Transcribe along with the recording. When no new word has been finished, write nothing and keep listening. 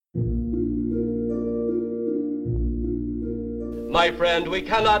My friend, we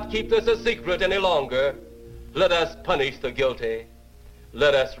cannot keep this a secret any longer. Let us punish the guilty.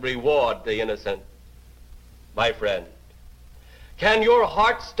 Let us reward the innocent. My friend, can your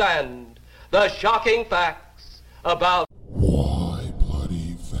heart stand the shocking facts about Why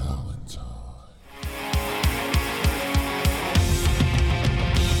Bloody Valentine?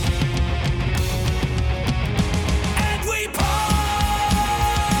 And we party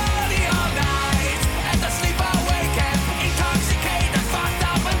all night at the sleeper weekend, intoxicated, fucked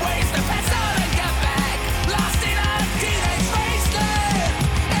up, and ways to pass out and get back, lost in a teenage wasteland.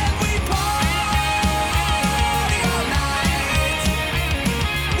 And we party all night.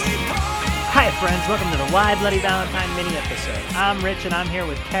 We party. Hi friends, welcome to the Why Bloody Valentine mini episode. I'm Rich and I'm here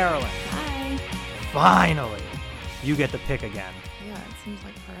with Carolyn. Hi. Finally, you get the pick again. Yeah, it seems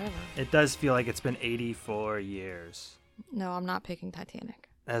like forever. It does feel like it's been 84 years. No, I'm not picking Titanic.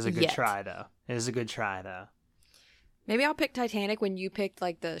 That was a good Yet. try though. It is a good try though. Maybe I'll pick Titanic when you picked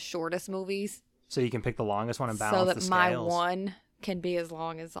like the shortest movies, So you can pick the longest one and balance so the that scales. my one can be as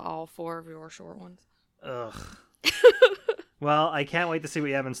long as all four of your short ones. Ugh. Well, I can't wait to see what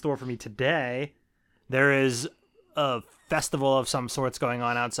you have in store for me today. There is a festival of some sorts going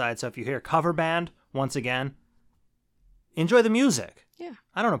on outside, so if you hear cover band, once again, enjoy the music. Yeah.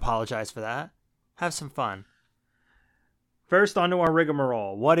 I don't apologize for that. Have some fun. First, on to our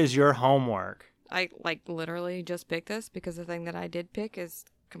rigmarole. What is your homework? I like literally just picked this because the thing that I did pick is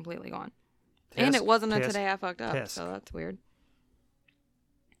completely gone. Tisk, And it wasn't a tisk, today I fucked up, tisk. so that's weird.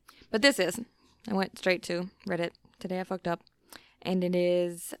 But this is. I went straight to Reddit. Today I fucked up. And it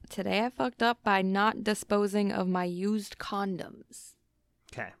is, today I fucked up by not disposing of my used condoms.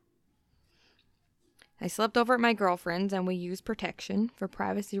 Okay. I slept over at my girlfriend's and we use protection. For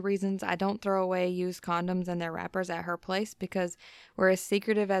privacy reasons, I don't throw away used condoms and their wrappers at her place because we're as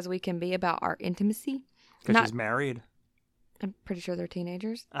secretive as we can be about our intimacy. Because she's married. I'm pretty sure they're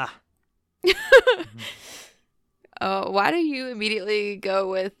teenagers. Ah. Why do you immediately go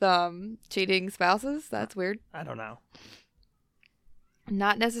with cheating spouses? That's weird. I don't know.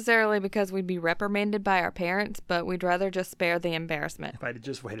 Not necessarily because we'd be reprimanded by our parents, but we'd rather just spare the embarrassment. If I had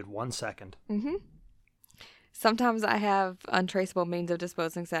just waited 1 second. Mm-hmm. Sometimes I have untraceable means of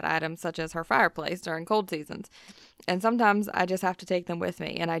disposing said items, such as her fireplace during cold seasons. And sometimes I just have to take them with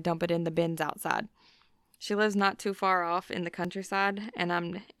me, and I dump it in the bins outside. She lives not too far off in the countryside, and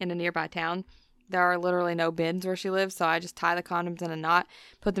I'm in a nearby town. There are literally no bins where she lives, so I just tie the condoms in a knot,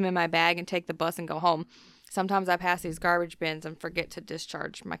 put them in my bag, and take the bus and go home. Sometimes I pass these garbage bins and forget to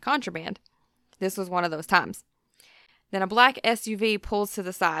discharge my contraband. This was one of those times. Then a black SUV pulls to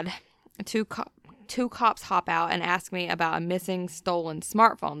the side. Two cops hop out and ask me about a missing, stolen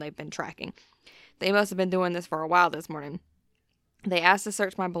smartphone they've been tracking. They must have been doing this for a while this morning. They ask to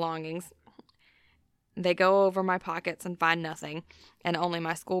search my belongings. They go over my pockets and find nothing, and only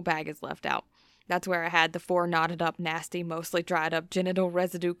my school bag is left out. That's where I had the 4 knotted up, nasty, mostly dried up, genital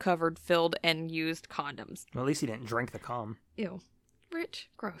residue covered, filled, and used condoms. Well, at least he didn't drink the cum. Ew. Rich.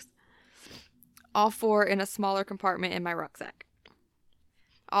 Gross. All 4 in a smaller compartment in my rucksack.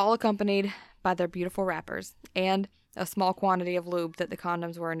 All accompanied by their beautiful wrappers and a small quantity of lube that the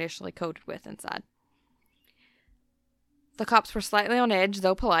condoms were initially coated with inside. The cops were slightly on edge,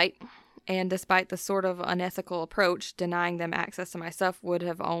 though polite, and despite the sort of unethical approach, denying them access to my stuff would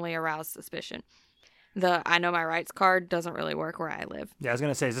have only aroused suspicion. The I know my rights card doesn't really work where I live. Yeah, I was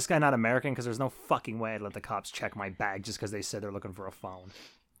going to say, is this guy not American? Because there's no fucking way I'd let the cops check my bag just because they said they're looking for a phone.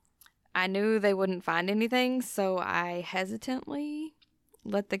 I knew they wouldn't find anything, so I hesitantly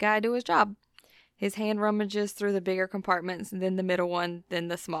let the guy do his job. His hand rummages through the bigger compartments, then the middle one, then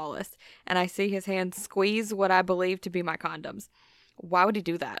the smallest, and I see his hand squeeze what I believe to be my condoms. Why would he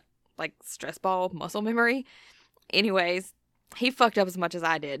do that? Like stress ball muscle memory? Anyways, he fucked up as much as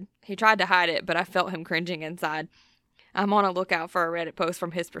I did. He tried to hide it, but I felt him cringing inside. I'm on a lookout for a Reddit post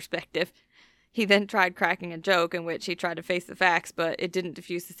from his perspective. He then tried cracking a joke in which he tried to face the facts, but it didn't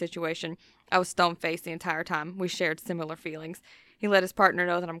diffuse the situation. I was stone-faced the entire time. We shared similar feelings. He let his partner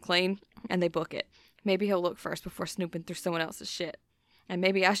know that I'm clean, and they book it. Maybe he'll look first before snooping through someone else's shit. And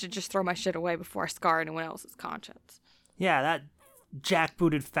maybe I should just throw my shit away before I scar anyone else's conscience. Yeah, that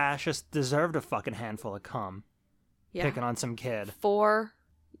jackbooted fascist deserved a fucking handful of cum. Yeah. Picking on some kid. 4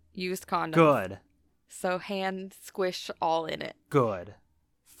 used condoms. Good. So hand squish all in it. Good.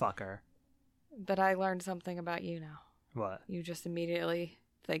 Fucker. But I learned something about you now. What? You just immediately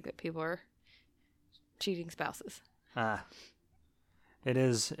think that people are cheating spouses. It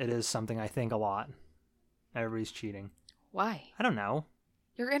is something I think a lot. Everybody's cheating. Why? I don't know.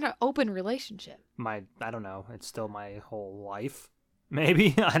 You're in an open relationship. I don't know. It's still my whole life.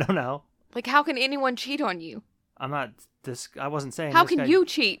 Maybe. I don't know. Like, how can anyone cheat on you? I wasn't saying. How this can guy, you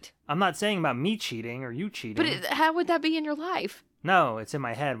cheat? I'm not saying about me cheating or you cheating. But how would that be in your life? No, it's in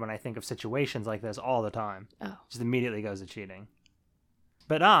my head when I think of situations like this all the time. Oh. Just immediately goes to cheating.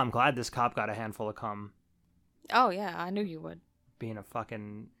 But I'm glad this cop got a handful of cum. Oh, yeah, I knew you would. Being a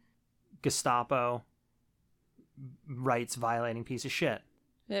fucking Gestapo rights violating piece of shit.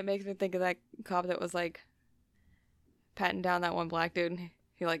 It makes me think of that cop that was like patting down that one black dude. And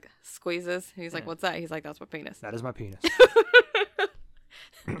he like squeezes. He's like, "What's that?" He's like, "That's my penis." That is my penis.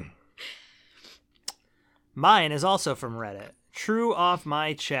 Mine is also from Reddit. True off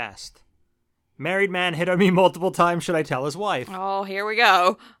my chest. Married man hit on me multiple times. Should I tell his wife? Oh, here we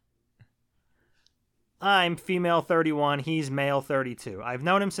go. I'm female 31. He's male 32. I've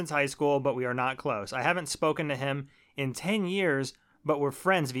known him since high school, but we are not close. I haven't spoken to him in 10 years, but we're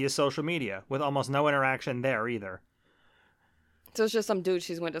friends via social media, with almost no interaction there either. So it's just some dude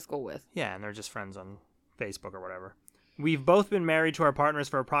she's went to school with. Yeah, and they're just friends on Facebook or whatever. We've both been married to our partners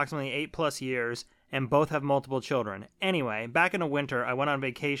for approximately 8+ years, and both have multiple children. Anyway, back in the winter, I went on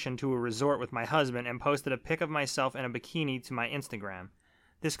vacation to a resort with my husband and posted a pic of myself in a bikini to my Instagram.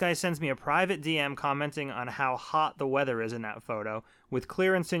 This guy sends me a private DM commenting on how hot the weather is in that photo, with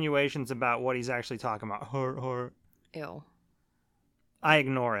clear insinuations about what he's actually talking about. Ew. I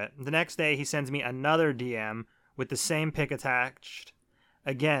ignore it. The next day, he sends me another DM with the same pic attached,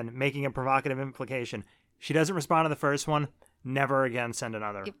 again, making a provocative implication. She doesn't respond to the first one, never again send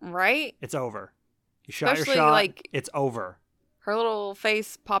another. Right? It's over. You shot Especially, your shot, like, it's over. her little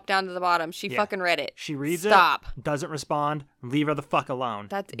face popped down to the bottom. She fucking read it. She reads Stop. it, doesn't respond, leave her the fuck alone.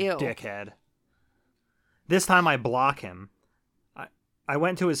 That's ill. Dickhead. This time I block him. I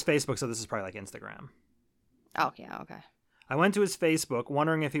went to his Facebook, so this is probably like Instagram. Oh, yeah, okay. I went to his Facebook,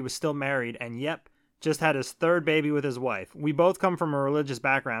 wondering if he was still married, and yep, just had his third baby with his wife. We both come from a religious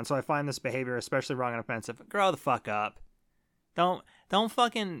background, so I find this behavior especially wrong and offensive. Grow the fuck up. Don't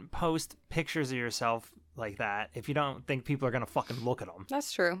fucking post pictures of yourself like that if you don't think people are gonna fucking look at them.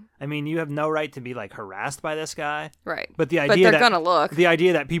 That's true. I mean, you have no right to be like harassed by this guy. Right. But the idea they're gonna look. The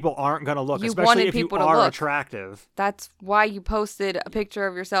idea that people aren't gonna look, You especially wanted if you people to are look. attractive. That's why you posted a picture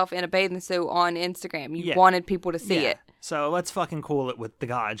of yourself in a bathing suit on Instagram. You wanted people to see it. So let's fucking cool it with the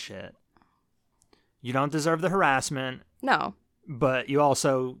God shit. You don't deserve the harassment, No. but you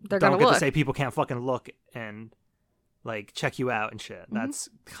also They're don't gonna get to look. say people can't fucking look and like check you out and shit. That's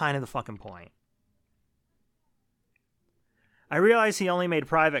kind of the fucking point. I realize he only made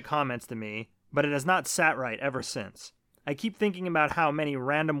private comments to me, but it has not sat right ever since. I keep thinking about how many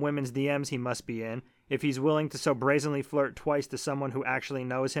random women's DMs he must be in if he's willing to so brazenly flirt twice to someone who actually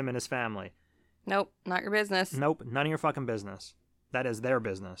knows him and his family. Nope. Not your business. Nope, none of your fucking business. That is their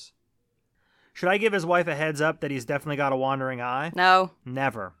business. Should I give his wife a heads up that he's definitely got a wandering eye? No.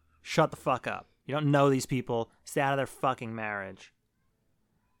 Never. Shut the fuck up. You don't know these people. Stay out of their fucking marriage.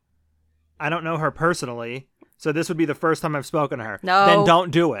 I don't know her personally, so this would be the first time I've spoken to her. No. Then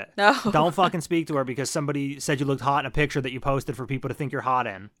don't do it. No. Don't fucking speak to her because somebody said you looked hot in a picture that you posted for people to think you're hot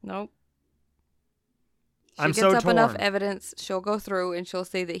in. Nope. She I'm gets so up torn. enough evidence, she'll go through and she'll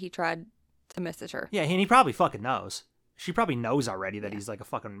see that he tried to message her. Yeah, and he probably fucking knows. She probably knows already that he's like a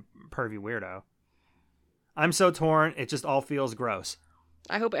fucking pervy weirdo. I'm so torn, it just all feels gross.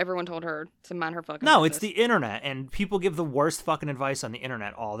 I hope everyone told her to mind her fucking No, business. it's the internet, and people give the worst fucking advice on the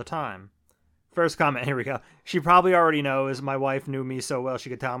internet all the time. First comment, here we go. She probably already knows my wife knew me so well she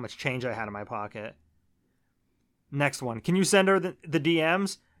could tell how much change I had in my pocket. Next one. Can you send her the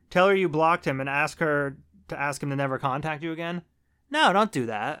DMs? Tell her you blocked him and ask him to never contact you again? No, don't do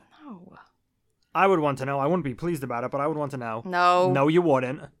that. No. I would want to know. I wouldn't be pleased about it, but I would want to know. No. No, you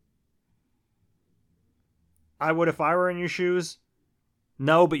wouldn't. I would if I were in your shoes.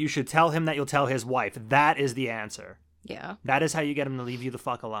 No, but you should tell him that you'll tell his wife. That is the answer. Yeah. That is how you get him to leave you the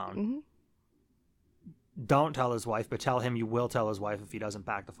fuck alone. Mm-hmm. Don't tell his wife, but tell him you will tell his wife if he doesn't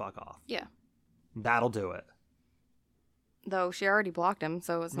back the fuck off. Yeah. That'll do it. Though she already blocked him,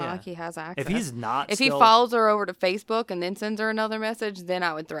 so it's not Yeah. like he has access. If he's not If still... he follows her over to Facebook and then sends her another message, then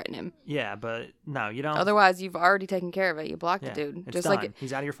I would threaten him. Yeah, but no, you don't. Otherwise, you've already taken care of it. You blocked Yeah, the dude. it's Just done. like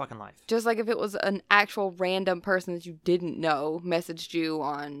He's out of your fucking life. Just like if it was an actual random person that you didn't know messaged you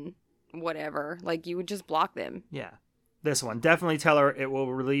on whatever, like you would just block them. Yeah. This one. Definitely tell her it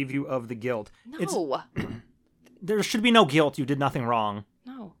will relieve you of the guilt. No. There should be no guilt. You did nothing wrong.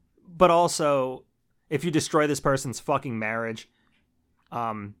 No. But also, if you destroy this person's fucking marriage,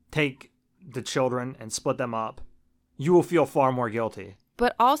 take the children and split them up, you will feel far more guilty.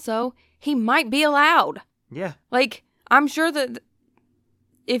 But also, he might be allowed. Yeah. Like, I'm sure that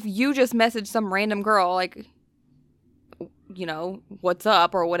if you just message some random girl, like, you know, what's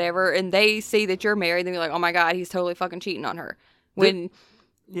up or whatever, and they see that you're married, then you're like, oh my God, he's totally fucking cheating on her. When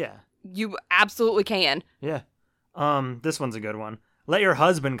Yeah. you absolutely can. Yeah. This one's a good one. Let your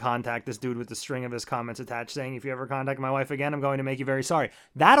husband contact this dude with the string of his comments attached saying, if you ever contact my wife again, I'm going to make you very sorry.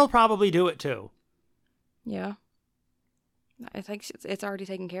 That'll probably do it too. Yeah. I think it's already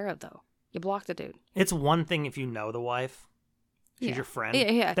taken care of, though. You blocked the dude. It's one thing if you know the wife. She's your friend.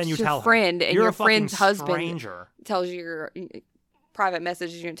 Yeah. Then you your tell her. friend and You're your a fucking friend's husband stranger. tells you your private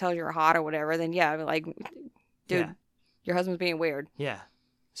messages and tells you're hot or whatever. Then yeah, like, dude, Yeah. your husband's being weird. Yeah.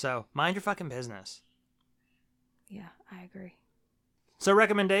 So mind your fucking business. Yeah, I agree. So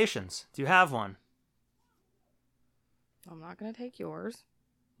recommendations. Do you have one? I'm not gonna take yours.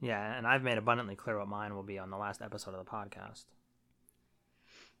 Yeah, and I've made abundantly clear what mine will be on the last episode of the podcast.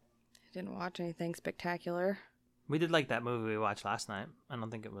 I didn't watch anything spectacular. We did like that movie we watched last night. I don't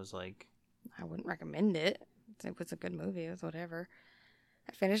think it was like... I wouldn't recommend it. It was a good movie. It was whatever.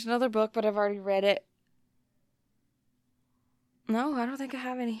 I finished another book, but I've already read it. No, I don't think I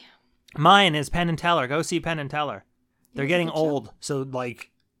have any. Mine is Penn and Teller. Go see Penn and Teller. They're getting old, so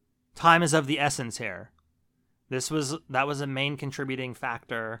like time is of the essence here. That was a main contributing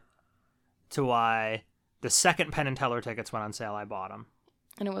factor to why the second Penn and Teller tickets went on sale. I bought them.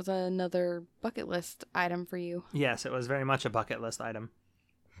 And it was another bucket list item for you. Yes, it was very much a bucket list item.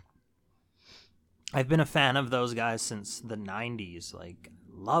 I've been a fan of those guys since the 90s. Like,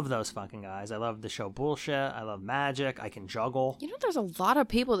 love those fucking guys. I love the show Bullshit. I love magic. I can juggle. You know, there's a lot of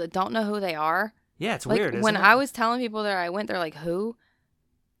people that don't know who they are. Yeah, it's like, weird, isn't when it? I was telling people that I went, they're like, who?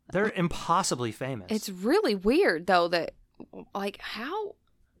 They're impossibly famous. It's really weird, though, that, like, how?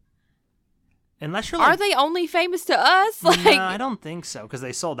 Unless you're Are like... they only famous to us? Like, No, I don't think so, because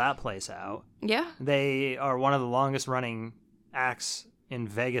they sold that place out. yeah. They are one of the longest running acts in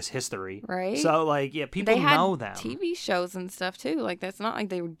Vegas history. Right. So, like, yeah, people They had know them. TV shows and stuff, too. Like, that's not like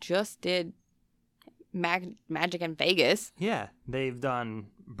they just did magic in Vegas. Yeah, they've done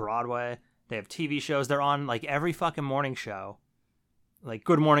Broadway. They have TV shows. They're on, like, every fucking morning show. Like,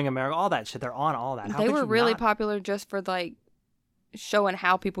 Good Morning America, all that shit. They're on all that. How They could were you really not? popular just for, like, showing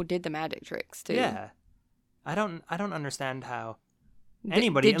how people did the magic tricks, too. Yeah. I don't understand how D-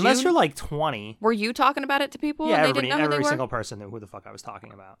 anybody, did unless you- you're like 20. Were you talking about it to people Yeah, and they everybody, didn't know who they every were? single person knew who the fuck I was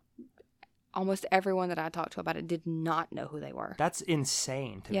talking about. Almost everyone that I talked to about it did not know who they were. That's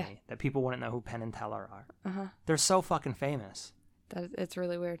insane to Yeah. me that people wouldn't know who Penn and Teller are. Uh-huh. They're so fucking famous. It's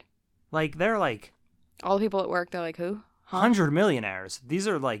really weird. Like, they're like All the people at work, they're like, who? Huh? 100 millionaires. These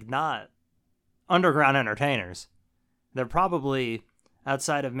are like not underground entertainers. They're probably,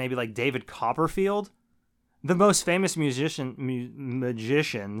 outside of maybe like David Copperfield, the most famous magicians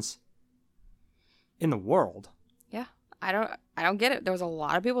in the world. Yeah. I don't get it. There was a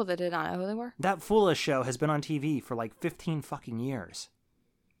lot of people that did not know who they were. That Foolish show has been on TV for like 15 fucking years.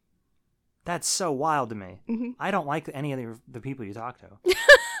 That's so wild to me. Mhm. I don't like any of the people you talk to.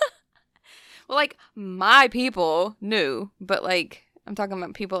 Well, like, my people knew, but, like, I'm talking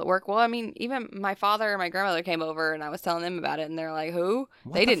about people at work. Well, I mean, even my father and my grandmother came over, and I was telling them about it, and they're like, who?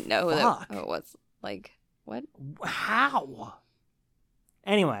 What They the didn't know fuck? who it was. Like, what? How?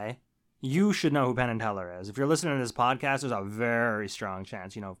 Anyway, you should know who Penn and Teller is. If you're listening to this podcast, there's a very strong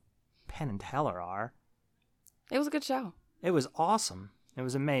chance you know who Penn and Teller are. It was a good show. It was awesome. It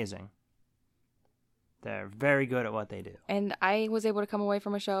was amazing. They're very good at what they do. And I was able to come away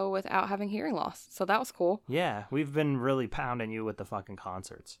from a show without having hearing loss. So that was cool. Yeah, we've been really pounding you with the fucking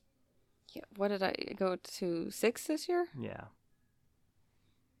concerts. Yeah, what did I go to 6 this year? Yeah.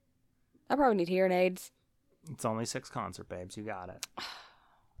 I probably need hearing aids. It's only 6 concert, babes. You got it.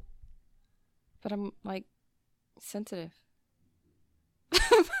 But I'm, like, sensitive.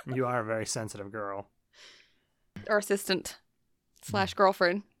 You are a very sensitive girl. Our assistant /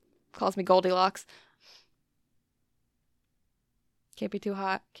 girlfriend calls me Goldilocks. Can't be too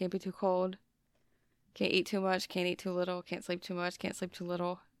hot. Can't be too cold. Can't eat too much. Can't eat too little. Can't sleep too much. Can't sleep too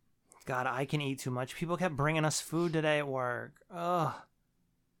little. God, I can eat too much. People kept bringing us food today at work. Ugh.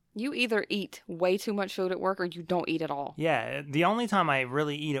 You either eat way too much food at work or you don't eat at all. Yeah, the only time I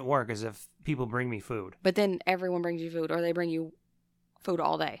really eat at work is if people bring me food. But then everyone brings you food or they bring you food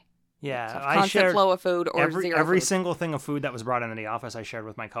all day. Yeah, So I constant shared flow of food or every zero food. single thing of food that was brought into the office. I shared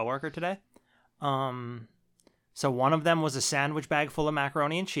with my coworker today. So one of them was a sandwich bag full of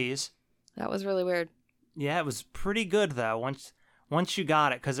macaroni and cheese. That was really weird. Yeah, it was pretty good though. Once you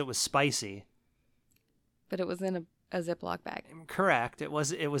got it, because it was spicy. But it was in a Ziploc bag. Correct. It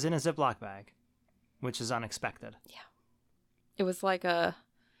was in a Ziploc bag, which is unexpected. It was like a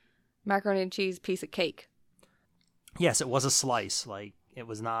macaroni and cheese piece of cake. Yes, it was a slice. Like, it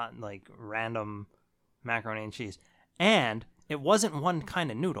was not like random macaroni and cheese. And it wasn't one kind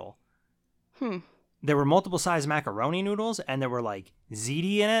of noodle. Hmm. There were multiple size macaroni noodles, and there were like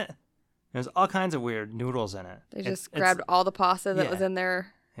ziti in it. There's all kinds of weird noodles in it. They just grabbed all the pasta that yeah. was in there.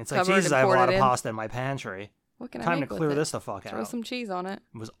 It's like, cupboard Jesus, and I have a poured lot it of in. pasta in my pantry. What can I Time to make with clear it? this the fuck Throw out. some cheese on it.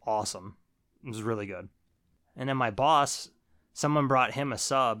 It was awesome. It was really good. And then my boss, someone brought him a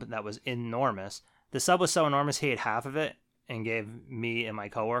sub that was enormous. The sub was so enormous, he ate half of it and gave me and my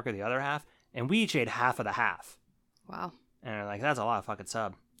coworker the other half. And we each ate half of the half. Wow. And they're like, that's a lot of fucking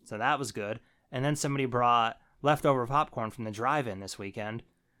sub. So that was good. And then somebody brought leftover popcorn from the drive-in this weekend.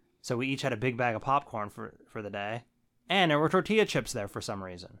 So we each had a big bag of popcorn for the day. And there were tortilla chips there for some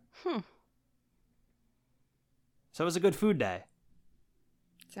reason. So it was a good food day.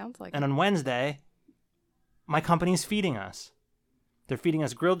 Sounds like And it. on Wednesday, my company's feeding us. They're feeding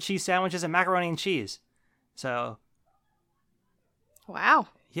us grilled cheese sandwiches and macaroni and cheese. So, Wow.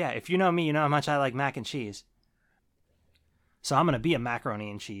 yeah, if you know me, you know how much I like mac and cheese. So I'm going to be a macaroni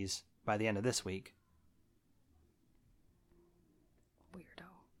and cheese by the end of this week. Weirdo.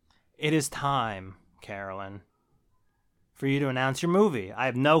 It is time, Carolyn, for you to announce your movie. I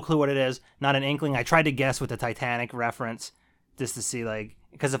have no clue what it is, not an inkling. I tried to guess with the Titanic reference just to see, like,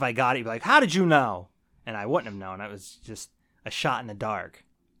 because if I got it, you'd be like, how did you know? And I wouldn't have known. It was just a shot in the dark.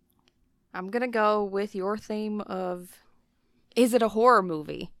 I'm going to go with your theme of, is it a horror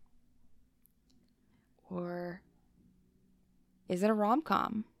movie? Or is it a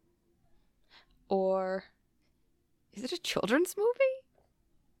rom-com? Or is it a children's movie?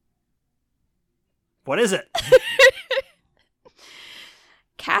 What is it?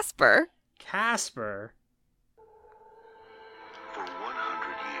 Casper. Casper. For 100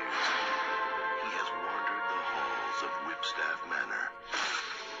 years, he has wandered the halls of Whipstaff Manor.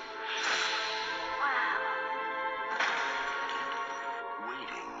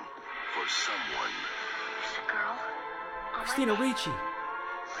 Waiting for someone. There's a girl. Christina Ricci.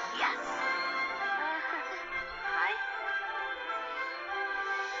 Yes. Hi.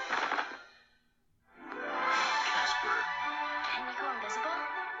 Casper. Can you go invisible?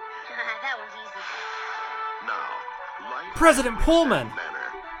 That was easy. Now, life President at Pullman. Whipstaff Manor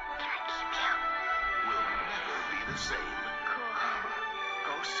Can I keep you? will never be the same. Cool.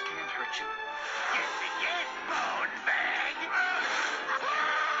 Ghosts can't hurt you. Yes, bone bag!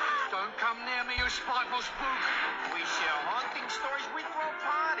 Don't come near me, you spiteful spook. We share haunting stories, we throw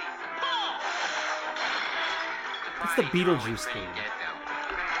parties. That's the Beetlejuice theme. I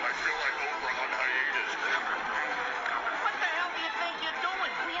feel like Oprah on hiatus. What the hell do you think you're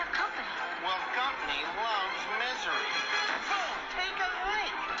doing? We have company. Well, company loves misery. So, take a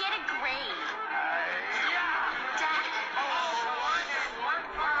drink. Get a grade. Yeah. Dad. One and one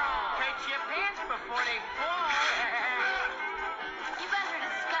for all. Catch your pants before they fall. You guys are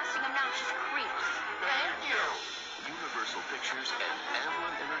disgusting, obnoxious creeps. Thank you. Universal Pictures and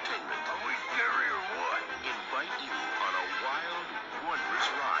Amblin Entertainment. Are we scary or what? Invite you on a wild, wondrous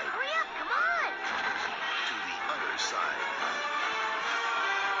ride Hurry up, come on. to the other side.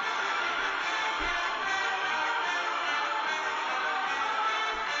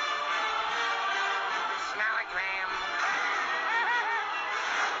 Smellogram.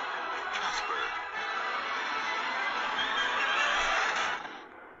 Casper.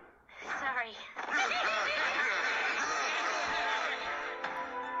 Sorry.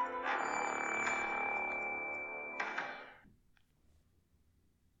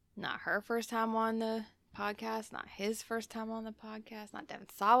 Not her first time on the podcast. Not his first time on the podcast. Not Devin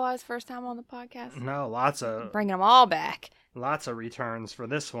Sawa's first time on the podcast. No, lots of Bringing them all back. returns for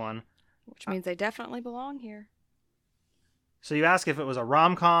this one. Which means they definitely belong here. So you ask if it was a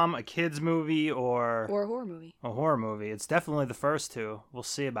rom-com, a kids movie, Or a horror movie. a horror movie. It's definitely the first two. We'll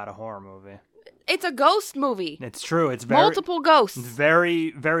see about a horror movie. It's a ghost movie. It's true. It's very Multiple ghosts. It's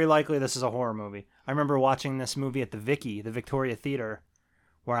very, very likely this is a horror movie. I remember watching this movie at the Victoria Theater,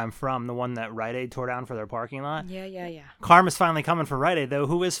 where I'm from, the one that Rite Aid tore down for their parking lot. Yeah. Karma's finally coming for Rite Aid, though,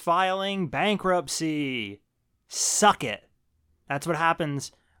 who is filing bankruptcy. Suck it. That's what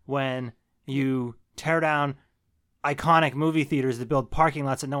happens when you tear down iconic movie theaters to build parking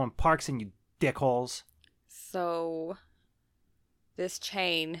lots that no one parks in, you dickholes. So, this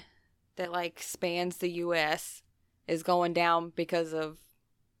chain that, like, spans the U.S. is going down because of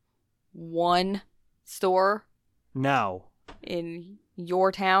one store No. in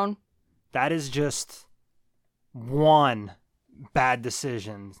your town? That is just one bad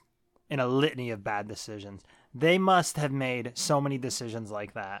decision in a litany of bad decisions. They must have made so many decisions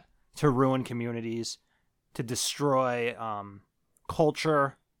like that to ruin communities, to destroy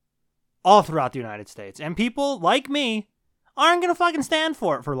culture all throughout the United States. And people like me aren't going to fucking stand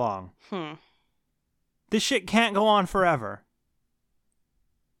for it for long. This shit can't go on forever.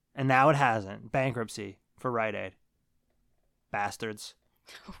 And now it hasn't. Bankruptcy for Rite Aid. Bastards.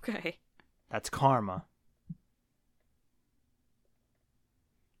 Okay. That's karma.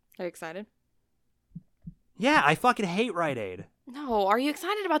 Are you excited? Yeah, I fucking hate Rite Aid. No, are you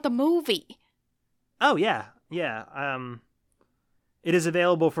excited about the movie? Oh, yeah. Yeah. It is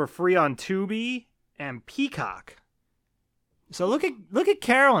available for free on Tubi and Peacock. So look at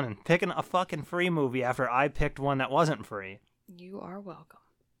Carolyn picking a fucking free movie after I picked one that wasn't free. You are welcome.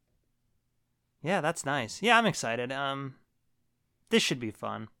 Yeah, that's nice. Yeah, I'm excited. This should be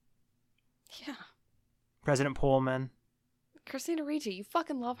fun. Yeah. President Pullman. Christina Ricci, you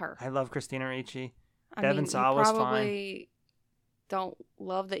fucking love her. I love Christina Ricci. I Devin mean, Sawa you was probably don't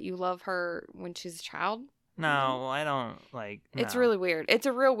love that you love her when she's a child. No, I don't like. It's no. really weird. It's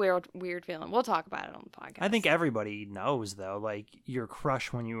a real weird feeling. We'll talk about it on the podcast. I think everybody knows though, like your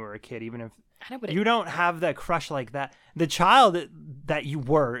crush when you were a kid, even if I know, but you don't have that crush like that. The child that you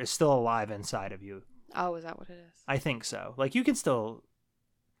were is still alive inside of you. Oh, is that what it is? I think so. Like you can still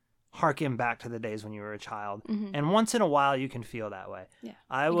harken back to the days when you were a child, Mhm. and once in a while you can feel that way. Yeah,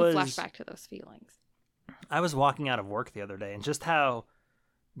 I you was can flash back to those feelings. I was walking out of work the other day, and just how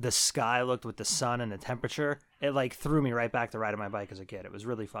the sky looked with the sun and the temperature, it like threw me right back to riding my bike as a kid. It was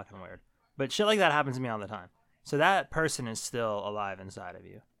really fucking weird. But shit like that happens to me all the time. So that person is still alive inside of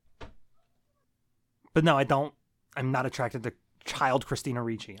you. But no, I'm not attracted to child Christina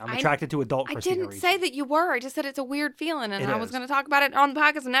Ricci. I'm attracted to adult Christina Ricci. I didn't say that you were. I just said it's a weird feeling, and It I was is. going to talk about it on the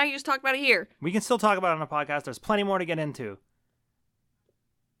podcast, and now you just talked about it here. We can still talk about it on the podcast. There's plenty more to get into.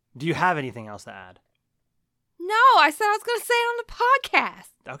 Do you have anything else to add? No, I said I was going to say it on the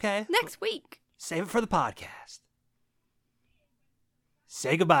podcast Okay. next week. Save it for the podcast.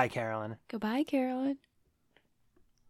 Say goodbye, Carolyn. Goodbye, Carolyn.